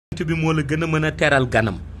bi moo la gën a mën a teral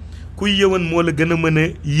ganam kuy yëwan moo la gën a mën a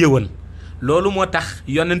yëwan loolu moo tax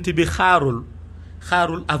yonent bi xaarul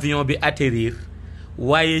avion bi atterrir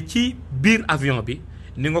waaye ci biir avion bi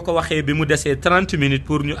ni nga ko waxee bi mu desee 30 minutes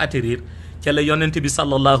pour ñu atterrir ca la yonent bi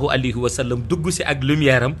sallallahu alayhi wa sallam dugg si ak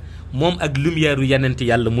lumière am moom ak lumière u yonent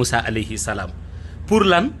yàlla Moussa alayhi salaam pour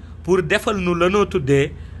lan pour defal nu lanoo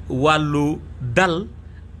tuddee wàllu dal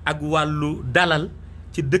ak wàllu dalal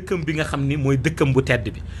ci dëkkam bi nga xam ni mooy dëkkam bu tedd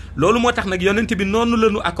bi loolu moo tax nag yonent bi noonu la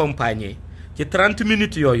ñu accompagner ci 30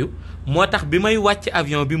 minutes yooyu moo tax bi may wàcc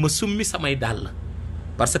avion bi ma summi samay dàll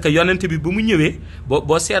parce que yonent bi bu mu ñëwee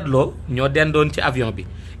boo seetloo ñoo dendoon ci avion bi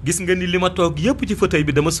gis nga ni li ma toog yëpp ci fauteuil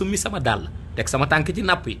bi dama summi sama dàll teg sama tànk ci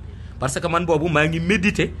napp yi parce que man boobu maa ngi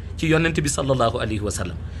méditer ci yonent bi sallallahu alayhi wa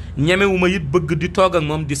sallam ñemewu ma it bëgg di toog ak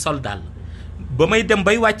moom di sol dàll ba may dem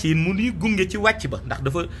bay wàcc yi mu nuy gunge ci wàcc ba ndax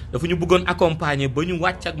dafa ñu bëggoon accompagner ba ñu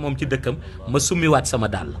wàcc ak moom ci dëkkam ma summiwaat sama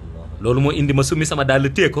dàll loolu moo indi ma summi sama dàll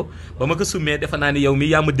téye ko ba ma ko summee defe naa ni yow mi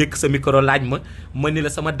yaa ma dékk sa micro laaj ma ni la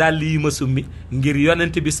sama dàll yi ma summi ngir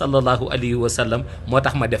yonent bi sallallahu alayhi wa sallam moo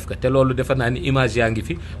tax ma def ko te loolu defe naa ni image yaa ngi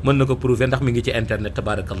fi mën na ko prouver ndax mi ngi ci internet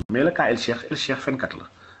tabarakallah. mais le cas El Cheikh fenkat la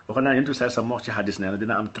waxoon naa yonent bi sa moo wax ci hadis nee na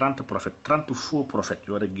dina am 30 prophètes 30 faux prophètes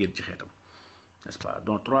yoo war a génn ci xeetam n'est-ce pas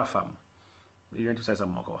dont 3 femmes yonent bi sa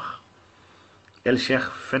moo ko wax El Cheikh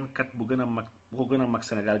fenkat bu gën a mag bu ko gën a mag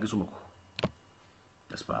Sénégal gisuma ko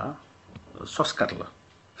n'est-ce pas soskat la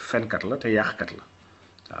fenkat la te yàqkat la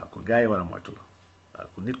waaw ku gars yi war a moytu la waaw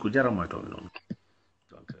ku nit ku jar a moytoo noonu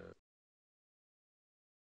donc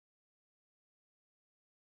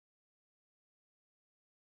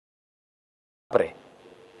après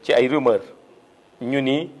ci ay rumeur ñu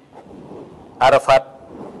ni Arafat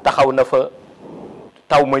taxaw na fa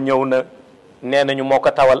taw ma ñëw na nee nañu moo ko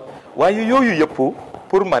tawal waaye yooyu yëpp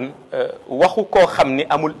pour man waxu koo xam ni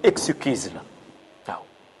amul excuse la waaw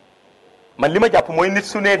man li ma jàpp mooy nit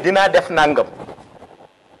su ne dinaa def nangam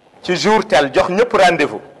ci jour tel jox ñëpp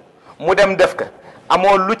rendez-vous mu dem def ka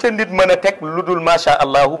amoo lu ca nit mën a teg lu dul macha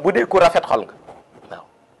allahu bu dee ku rafet xol nga waaw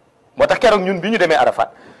moo tax keroog ñun bi ñu demee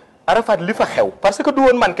Arafat li fa xew parce que du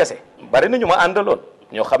woon man kese bari na ñu ma àndaloon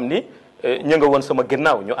ñoo xam ni ñu nga woon sama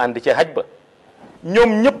ginnaaw ñu ànd ci haj ba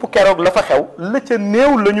ñoom ñëpp keroog la fa xew la ca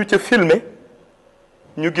néew la ñu ca filmer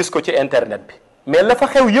ñu gis ko ci internet bi mais la fa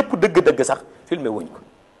xew yëpp dëgg-dëgg sax filmer wuñ ko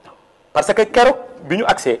parce que keroog bi ñu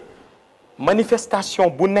agsee manifestation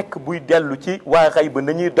bu nekk buy dellu ci waa xay ba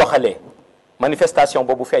nañuy doxalee manifestation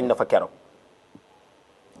boobu feeñ na fa keroog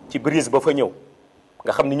ci brise ba fa ñëw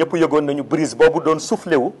nga xam ni ñëpp yëgoon nañu brise boobu doon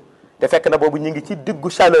soufflé wu te fekk na boobu ñu ngi ci diggu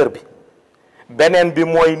chaleur bi beneen bi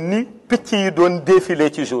mooy ni picc yi doon défilé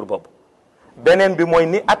ci jour boobu beneen bi mooy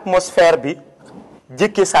ni atmosphère bi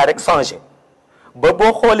jékkee saa rek changé ba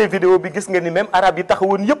boo xoolee vidéo bi gis nga ni même arab yi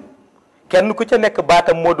taxawoon yëpp kenn ku ca nekk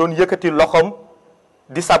baatam moo doon yëkkati loxoom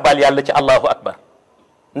di sàbbal yàlla ci allahu akbar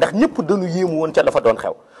ndax ñëpp dañu yéemu woon ca la fa doon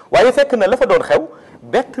xew waaye fekk na la fa doon xew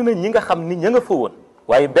bett na ñi nga xam ni ña nga fa woon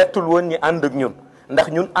waaye bettul woon ñi ànd ak ñun ndax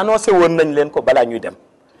ñun annoncé woon nañ leen ko balaa ñuy dem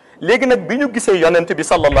léegi nag bi ñu gisee yonent bi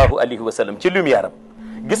sallallahu alayhi wa sallam ci lumière am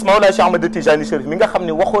gis Mawlaa Cheikh Ahmad Tijani Chérif mi nga xam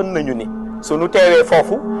ne waxoon nañu ni suñu teewee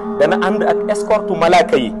foofu dana ànd ak escorte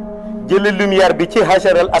malaaka yi jële lumière bi ci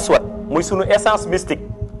hajar al aswad muy sunu essence mystique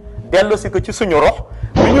dellu si ko ci suñu rox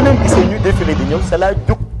bi ñu leen gisee ñu défilé di ñëw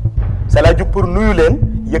c'est la jug pour nuyu leen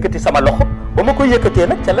yëkkati sama loxo ba ma ko yëkkatee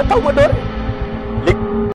nag ca la taw ma doore